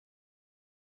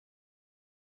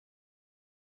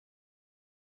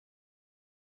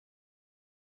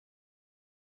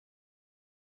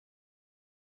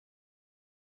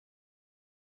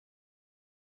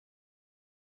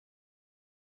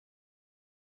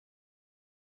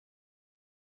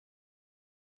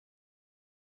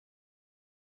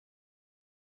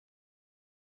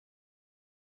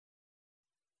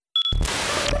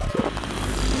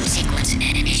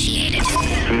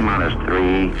Test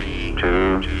 3,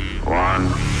 2, 1.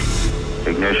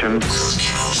 Ignition.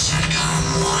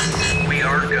 We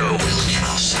are go.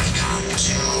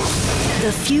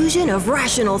 The fusion of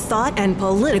rational thought and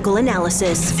political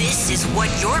analysis. This is what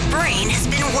your brain has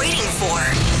been waiting for.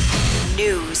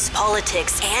 News,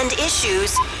 politics, and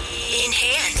issues in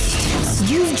hand.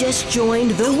 You've just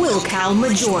joined the Will Cow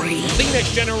Majority. The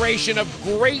next generation of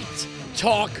great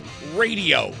talk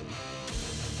radio.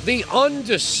 The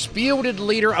undisputed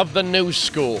leader of the new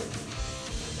school.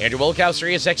 Andrew Wilkow,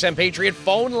 Sirius XM Patriot.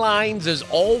 Phone lines, as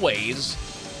always,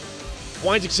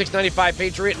 1-695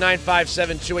 Patriot,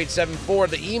 957-2874.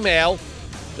 The email,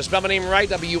 to spell my name right,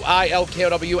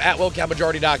 WILKOW at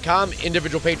WillCowMajority.com.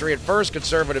 Individual Patriot first,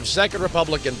 conservative second,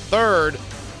 Republican third,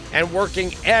 and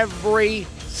working every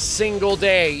single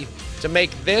day to make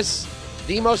this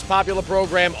the most popular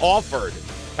program offered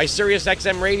by Sirius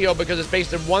XM Radio, because it's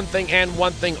based on one thing and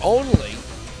one thing only,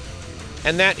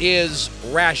 and that is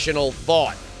rational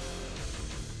thought.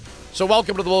 So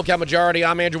welcome to the Will Cow Majority.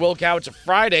 I'm Andrew Wilkow. It's a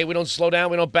Friday. We don't slow down.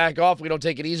 We don't back off. We don't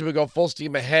take it easy. We go full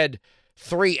steam ahead.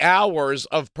 3 hours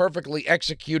of perfectly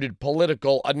executed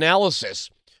political analysis.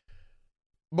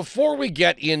 Before we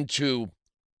get into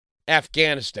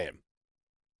Afghanistan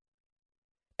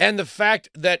and the fact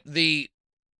that the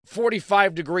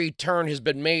 45-degree turn has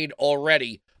been made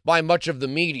already by much of the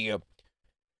media,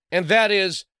 and that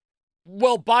is,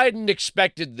 well, Biden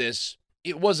expected this.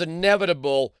 It was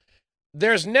inevitable.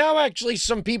 There's now actually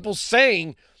some people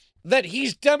saying that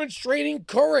he's demonstrating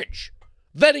courage,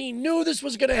 that he knew this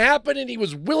was going to happen and he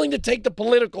was willing to take the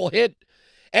political hit,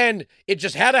 and it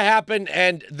just had to happen,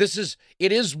 and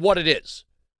it is what it is.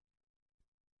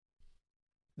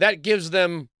 That gives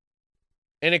them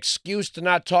an excuse to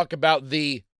not talk about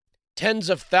the tens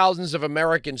of thousands of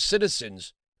American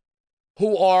citizens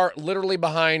who are literally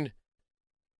behind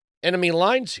enemy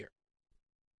lines here.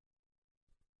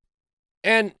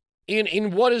 And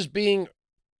in what is being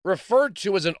referred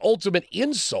to as an ultimate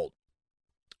insult,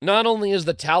 not only is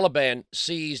the Taliban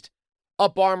seized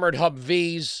up-armored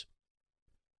Humvees,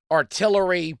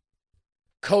 artillery,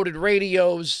 coded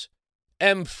radios,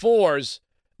 M4s,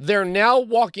 they're now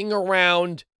walking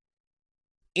around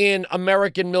in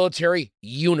American military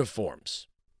uniforms.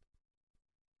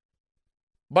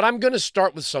 But I'm going to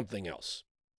start with something else.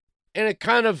 And it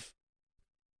kind of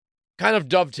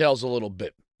dovetails a little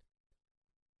bit.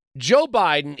 Joe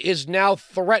Biden is now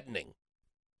threatening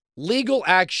legal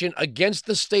action against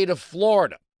the state of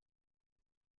Florida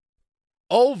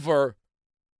over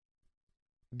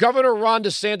Governor Ron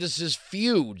DeSantis'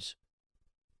 feuds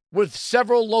with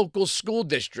several local school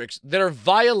districts that are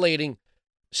violating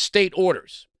state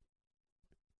orders.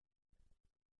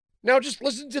 Now, just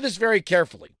listen to this very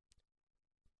carefully.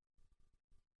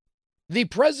 The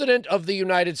President of the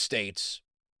United States,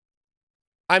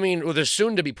 the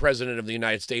soon-to-be President of the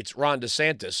United States, Ron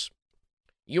DeSantis,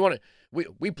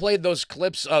 we played those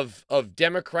clips of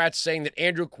Democrats saying that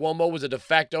Andrew Cuomo was a de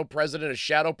facto president, a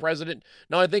shadow president.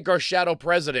 Now, I think our shadow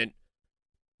president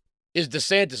is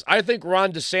DeSantis. I think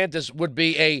Ron DeSantis would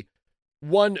be a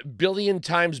 1 billion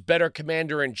times better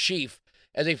commander-in-chief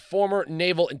as a former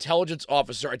naval intelligence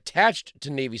officer attached to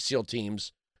Navy SEAL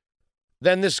teams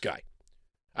than this guy.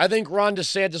 I think Ron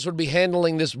DeSantis would be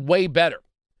handling this way better.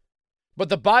 But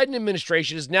the Biden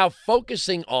administration is now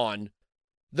focusing on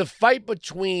the fight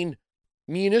between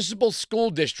municipal school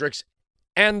districts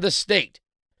and the state.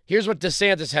 Here's what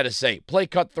DeSantis had to say. Play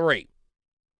cut 3.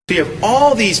 You have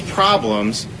all these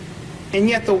problems, and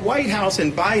yet the White House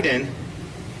and Biden,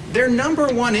 their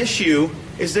number one issue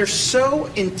is they're so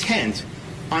intent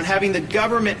on having the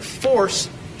government force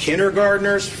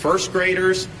kindergartners, first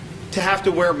graders, to have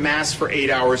to wear masks for 8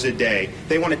 hours a day.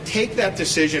 They want to take that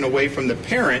decision away from the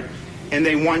parent, and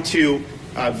they want to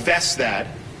vest that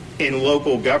in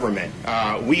local government.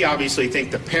 We obviously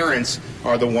think the parents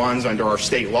are the ones under our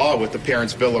state law with the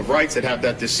Parents' Bill of Rights that have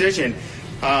that decision.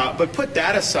 But put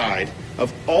that aside,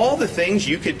 of all the things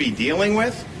you could be dealing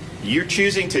with, you're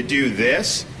choosing to do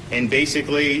this and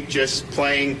basically just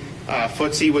playing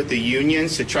footsie with the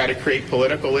unions to try to create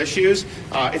political issues.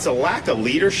 It's a lack of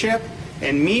leadership.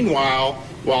 And meanwhile,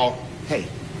 come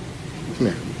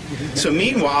here. So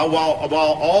meanwhile, while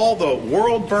all the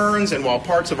world burns and while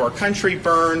parts of our country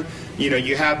burn,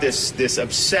 you have this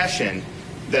obsession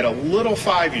that a little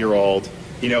 5-year-old,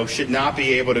 should not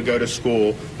be able to go to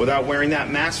school without wearing that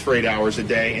mask for 8 hours a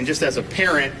day. And just as a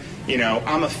parent,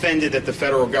 I'm offended that the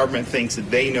federal government thinks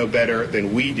that they know better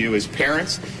than we do as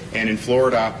parents. And in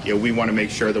Florida, we want to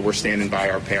make sure that we're standing by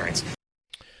our parents.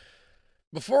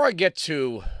 Before I get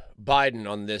to Biden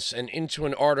on this and into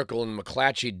an article in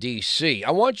McClatchy, D.C.,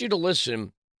 I want you to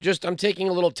listen I'm taking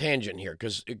a little tangent here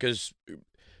because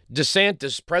President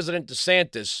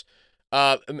DeSantis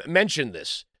mentioned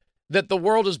this, that the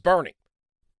world is burning.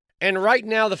 And right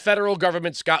now the federal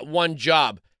government's got one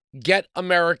job: get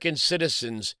American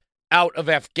citizens out of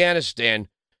Afghanistan.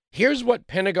 Here's what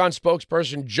Pentagon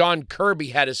spokesperson John Kirby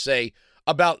had to say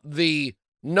about the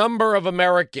number of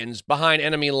Americans behind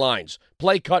enemy lines.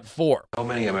 Play cut 4. How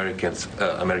many American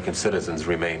citizens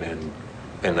remain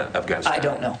in Afghanistan? I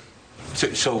don't know.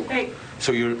 So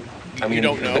you're, you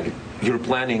don't know? You're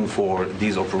planning for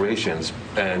these operations,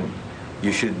 and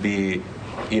you should be,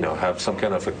 have some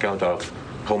kind of account of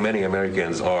how many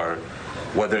Americans are,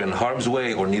 whether in harm's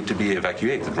way or need to be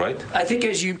evacuated, right? I think,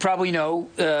 as you probably know,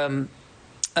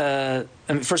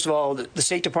 first of all, the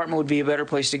State Department would be a better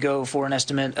place to go for an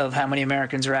estimate of how many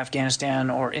Americans are Afghanistan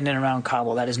or in and around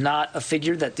Kabul. That is not a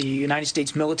figure that the United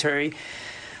States military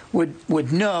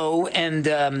would know, and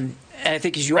I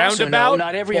think, as you also know,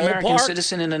 not every American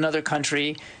citizen in another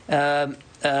country,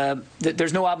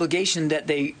 there's no obligation that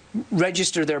they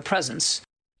register their presence.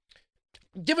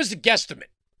 Give us a guesstimate.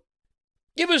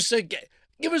 Give us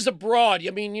a broad.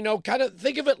 Kind of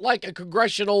think of it like a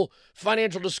congressional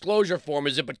financial disclosure form.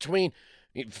 Is it between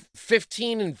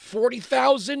 15 and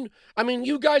 40,000?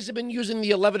 You guys have been using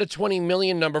the 11 to 20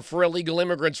 million number for illegal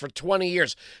immigrants for 20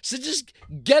 years. So just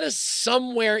get us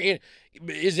somewhere in.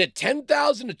 Is it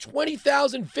 10,000 to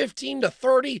 20,000, 15 to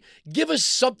 30? Give us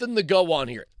something to go on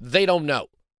here. They don't know.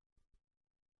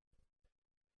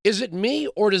 Is it me,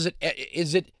 or is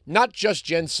it not just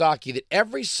Jen Psaki that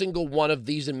every single one of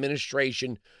these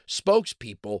administration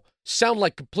spokespeople sound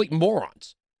like complete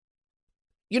morons?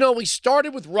 We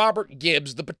started with Robert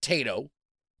Gibbs, the potato.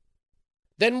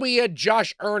 Then we had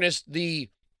Josh Earnest, the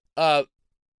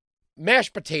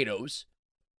mashed potatoes.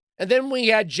 And then we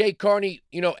had Jay Carney,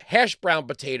 hash brown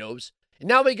potatoes. And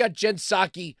now we got Jen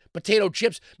Psaki, potato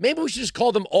chips. Maybe we should just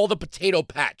call them all the potato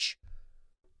patch.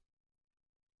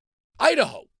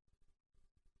 Idaho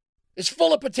is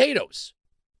full of potatoes.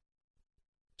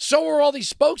 So are all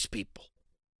these spokespeople.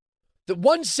 The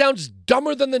one sounds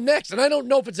dumber than the next, and I don't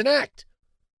know if it's an act.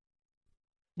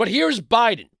 But here's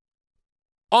Biden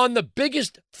on the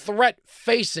biggest threat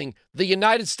facing the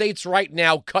United States right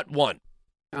now, cut 1.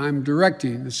 I'm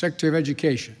directing the Secretary of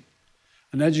Education,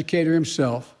 an educator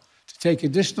himself, to take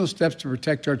additional steps to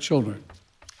protect our children.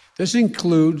 This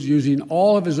includes using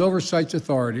all of his oversight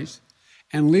authorities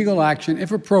and legal action,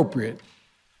 if appropriate,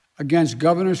 against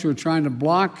governors who are trying to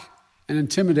block and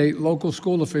intimidate local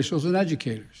school officials and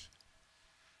educators.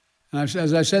 And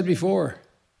as I said before,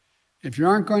 if you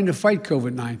aren't going to fight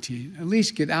COVID-19, at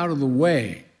least get out of the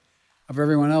way of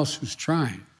everyone else who's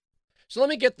trying. So let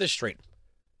me get this straight.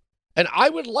 And I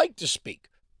would like to speak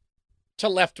to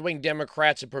left-wing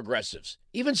Democrats and progressives,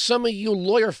 even some of you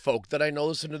lawyer folk that I know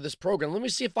listen to this program. Let me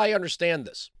see if I understand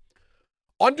this.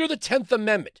 Under the 10th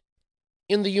Amendment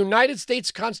in the United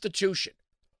States Constitution,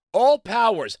 all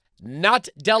powers not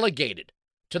delegated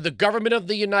to the government of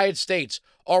the United States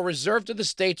are reserved to the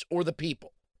states or the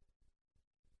people.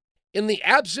 In the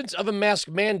absence of a mask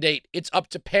mandate, it's up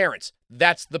to parents.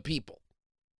 That's the people.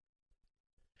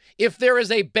 If there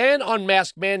is a ban on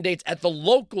mask mandates at the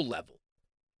local level,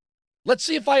 let's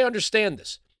see if I understand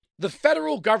this. The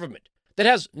federal government that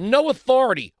has no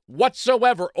authority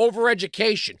whatsoever over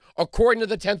education, according to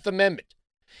the 10th Amendment,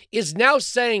 is now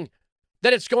saying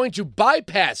that it's going to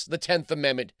bypass the 10th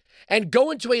Amendment and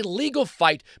go into a legal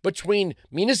fight between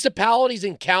municipalities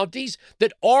and counties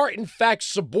that are, in fact,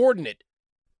 subordinate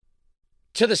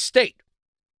to the state.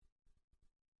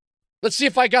 Let's see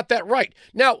if I got that right.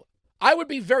 Now, I would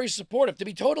be very supportive, to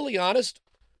be totally honest.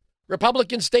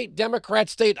 Republican state, Democrat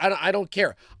state, I don't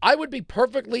care. I would be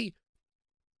perfectly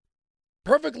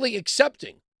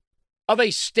accepting of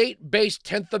a state-based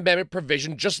 10th Amendment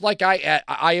provision, just like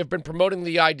I have been promoting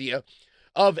the idea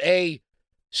of a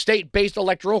state-based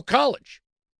electoral college.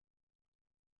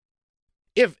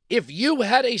 If you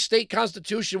had a state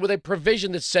constitution with a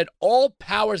provision that said all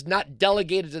powers not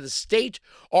delegated to the state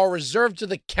are reserved to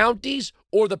the counties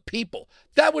or the people,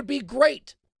 that would be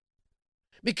great.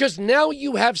 Because now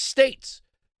you have states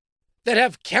that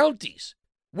have counties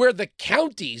where the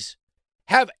counties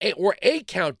have a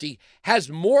county has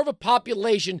more of a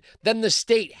population than the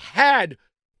state had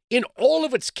in all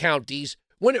of its counties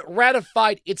when it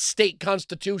ratified its state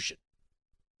constitution.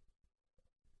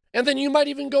 And then you might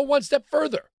even go one step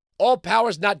further. All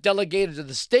powers not delegated to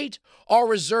the state are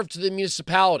reserved to the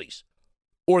municipalities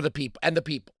or the people and the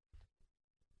people.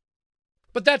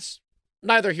 But that's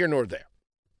neither here nor there.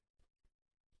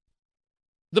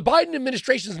 The Biden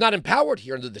administration is not empowered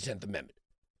here under the 10th Amendment.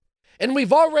 And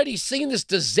we've already seen this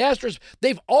disastrous,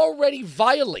 they've already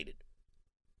violated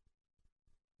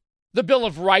the Bill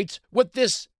of Rights with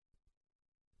this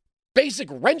basic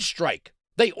rent strike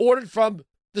they ordered from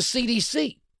the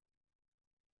CDC.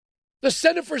 The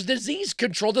Center for Disease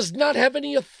Control does not have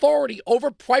any authority over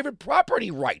private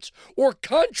property rights or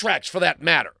contracts for that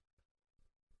matter.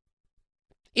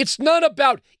 It's not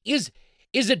about, is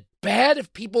it bad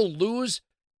if people lose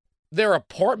their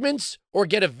apartments or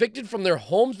get evicted from their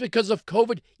homes because of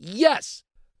COVID? Yes.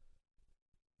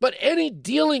 But any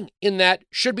dealing in that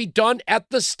should be done at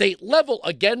the state level.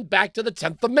 Again, back to the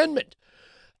 10th Amendment.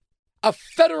 A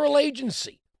federal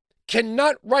agency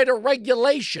cannot write a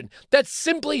regulation that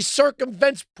simply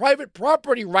circumvents private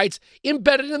property rights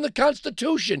embedded in the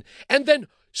Constitution and then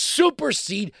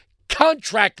supersede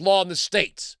contract law in the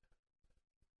states.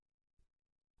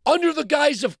 Under the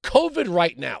guise of COVID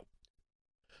right now,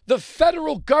 the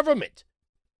federal government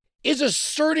is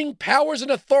asserting powers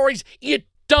and authorities it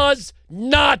does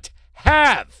not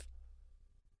have.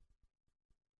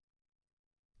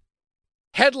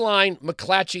 Headline,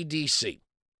 McClatchy, D.C.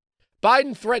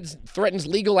 Biden threatens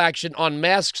legal action on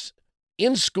masks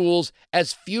in schools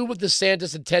as feud with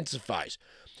DeSantis intensifies.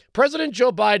 President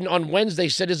Joe Biden on Wednesday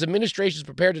said his administration is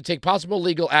prepared to take possible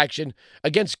legal action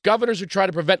against governors who try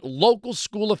to prevent local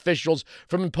school officials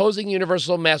from imposing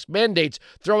universal mask mandates,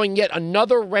 throwing yet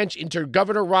another wrench into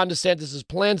Governor Ron DeSantis'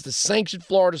 plans to sanction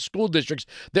Florida school districts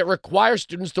that require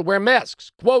students to wear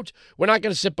masks. Quote, "We're not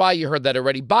going to sit by," you heard that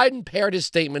already. Biden paired his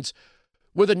statements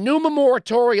with a new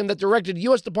moratorium that directed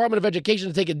U.S. Department of Education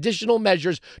to take additional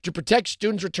measures to protect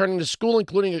students returning to school,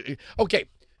 including... Okay.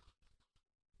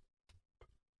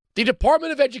 The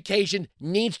Department of Education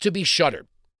needs to be shuttered.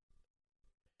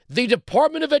 The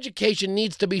Department of Education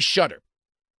needs to be shuttered.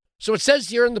 So it says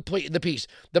here in the piece,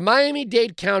 the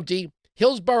Miami-Dade County,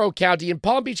 Hillsborough County, and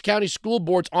Palm Beach County school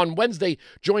boards on Wednesday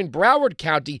joined Broward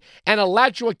County and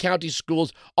Alachua County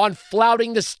schools on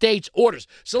flouting the state's orders.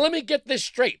 So let me get this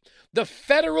straight. The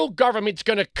federal government's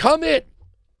going to come in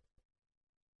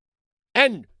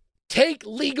and take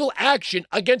legal action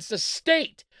against a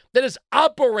state that is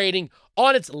operating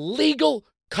on its legal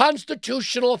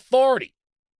constitutional authority.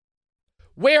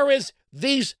 Whereas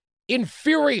these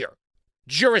inferior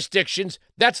jurisdictions,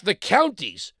 that's the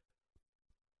counties,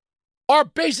 are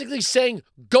basically saying,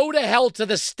 go to hell to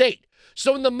the state.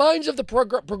 So in the minds of the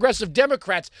progressive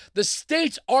Democrats, the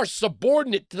states are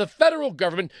subordinate to the federal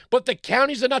government, but the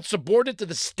counties are not subordinate to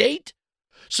the state.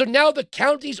 So now the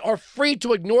counties are free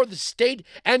to ignore the state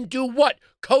and do what?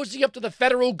 Cozy up to the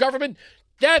federal government?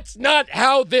 That's not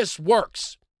how this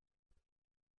works.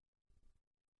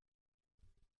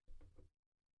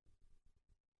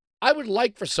 I would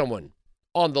like for someone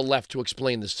on the left to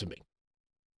explain this to me.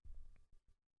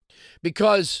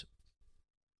 Because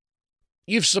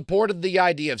you've supported the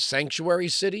idea of sanctuary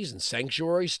cities and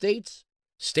sanctuary states,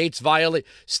 states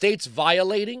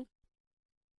violating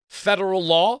federal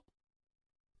law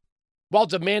while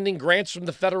demanding grants from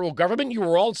the federal government. You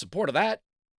were all in support of that.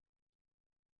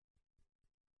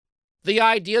 The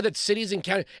idea that cities and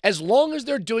counties, as long as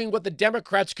they're doing what the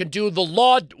Democrats can do, the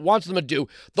law wants them to do,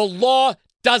 the law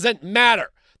doesn't matter.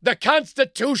 The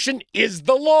Constitution is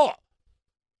the law.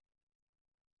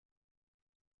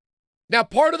 Now,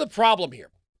 part of the problem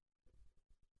here,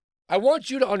 I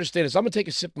want you to understand this. I'm going to take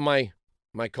a sip of my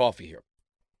coffee here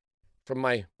from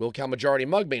my Will Cal Majority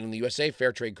mug made in the USA,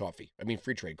 free trade coffee,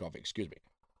 excuse me.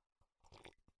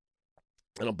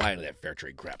 I don't buy into that fair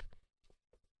trade crap.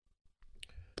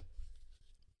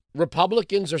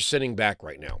 Republicans are sitting back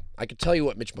right now. I can tell you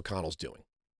what Mitch McConnell's doing.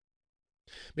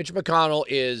 Mitch McConnell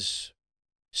is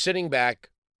sitting back,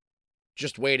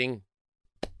 just waiting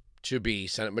to be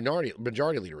Senate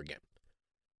majority leader again.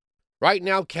 Right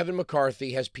now, Kevin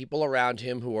McCarthy has people around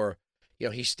him who are,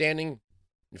 he's standing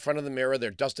in front of the mirror. They're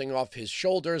dusting off his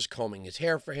shoulders, combing his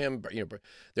hair for him.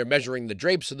 They're measuring the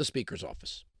drapes of the Speaker's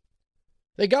office.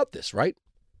 They got this, right?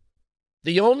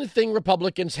 The only thing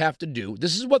Republicans have to do,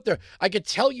 I could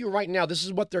tell you right now, this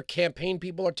is what their campaign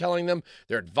people are telling them,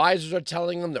 their advisors are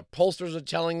telling them, their pollsters are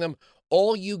telling them.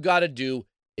 All you got to do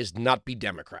is not be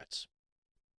Democrats.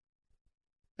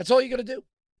 That's all you got to do.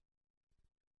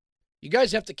 You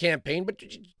guys have to campaign, but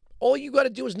all you got to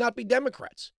do is not be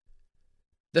Democrats.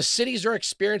 The cities are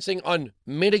experiencing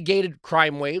unmitigated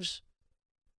crime waves.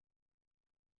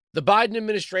 The Biden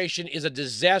administration is a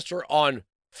disaster on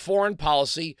foreign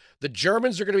policy. The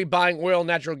Germans are going to be buying oil and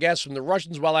natural gas from the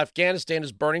Russians while Afghanistan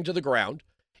is burning to the ground.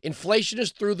 Inflation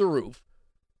is through the roof.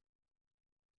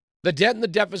 The debt and the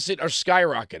deficit are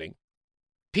skyrocketing.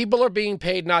 People are being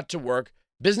paid not to work.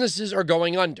 Businesses are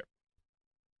going under.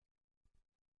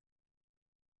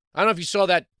 I don't know if you saw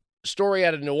that story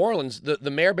out of New Orleans.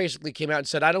 The mayor basically came out and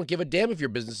said, I don't give a damn if your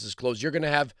business is closed. You're going to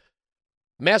have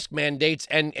mask mandates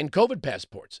and COVID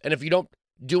passports. And if you don't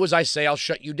do as I say, I'll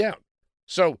shut you down.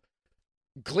 So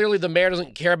clearly the mayor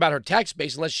doesn't care about her tax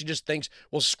base unless she just thinks,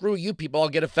 well, screw you people, I'll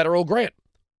get a federal grant.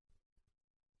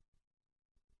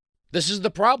 This is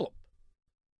the problem.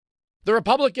 The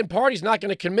Republican Party's not going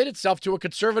to commit itself to a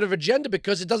conservative agenda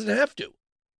because it doesn't have to.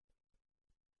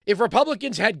 If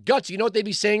Republicans had guts, you know what they'd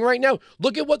be saying right now?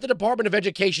 Look at what the Department of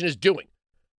Education is doing.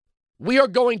 We are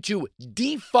going to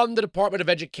defund the Department of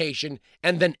Education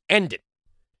and then end it.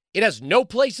 It has no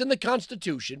place in the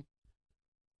Constitution.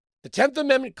 The 10th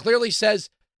Amendment clearly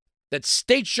says that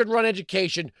states should run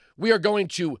education. We are going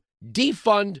to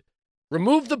defund,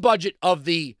 remove the budget of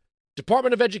the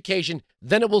Department of Education,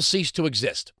 then it will cease to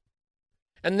exist.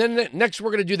 And then next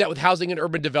we're going to do that with housing and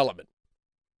urban development.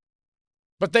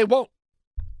 But they won't.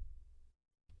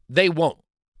 They won't.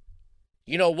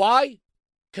 You know why?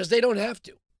 Because they don't have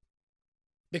to.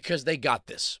 Because they got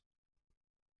this.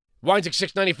 Weinzig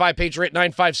 695, Patriot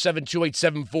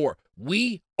 957-2874.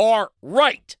 We are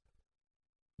right.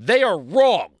 They are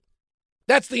wrong.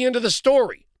 That's the end of the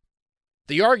story.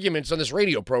 The arguments on this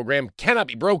radio program cannot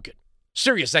be broken.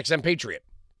 Sirius XM Patriot.